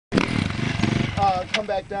come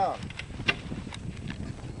back down.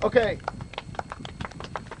 Okay.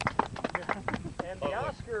 And the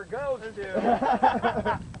Oscar goes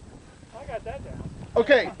to... I got that down.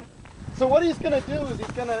 Okay, so what he's going to do is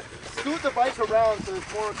he's going to scoot the bike around so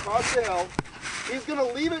it's more across the hill. He's going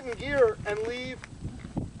to leave it in gear and leave...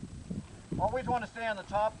 Always want to stay on the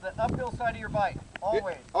top, the uphill side of your bike.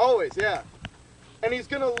 Always. Always, yeah. And he's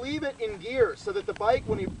going to leave it in gear so that the bike,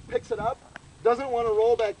 when he picks it up, doesn't want to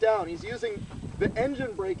roll back down. He's using the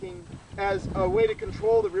engine braking as a way to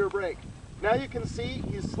control the rear brake. Now you can see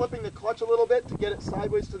he's slipping the clutch a little bit to get it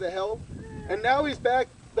sideways to the hill. And now he's back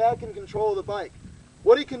in control of the bike.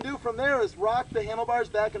 What he can do from there is rock the handlebars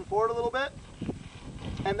back and forward a little bit,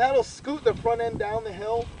 and that'll scoot the front end down the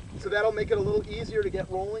hill, so that'll make it a little easier to get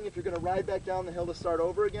rolling if you're going to ride back down the hill to start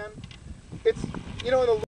over again. It's, you know, in the